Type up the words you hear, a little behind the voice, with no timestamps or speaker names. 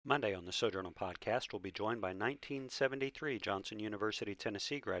Monday on the Sojourner Podcast, we'll be joined by 1973 Johnson University,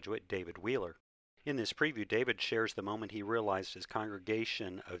 Tennessee graduate David Wheeler. In this preview, David shares the moment he realized his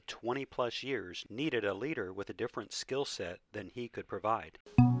congregation of 20 plus years needed a leader with a different skill set than he could provide.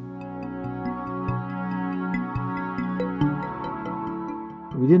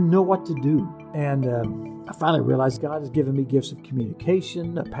 We didn't know what to do. And I finally realized God has given me gifts of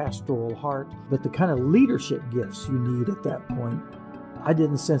communication, a pastoral heart, but the kind of leadership gifts you need at that point, I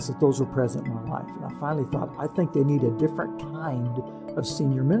didn't sense that those were present in my life. And I finally thought, I think they need a different kind of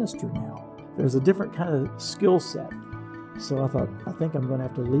senior minister now. There's a different kind of skill set. So I thought, I think I'm going to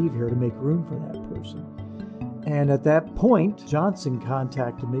have to leave here to make room for that person. And at that point, Johnson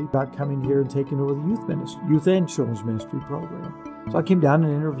contacted me about coming here and taking over the youth and children's ministry program. So I came down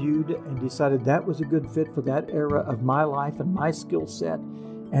and interviewed and decided that was a good fit for that era of my life and my skill set,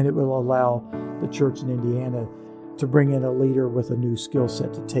 and it will allow the church in Indiana to bring in a leader with a new skill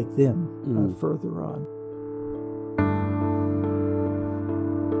set to take them further on.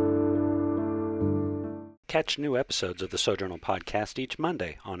 Catch new episodes of the Sojourner Podcast each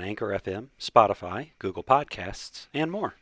Monday on Anchor FM, Spotify, Google Podcasts, and more.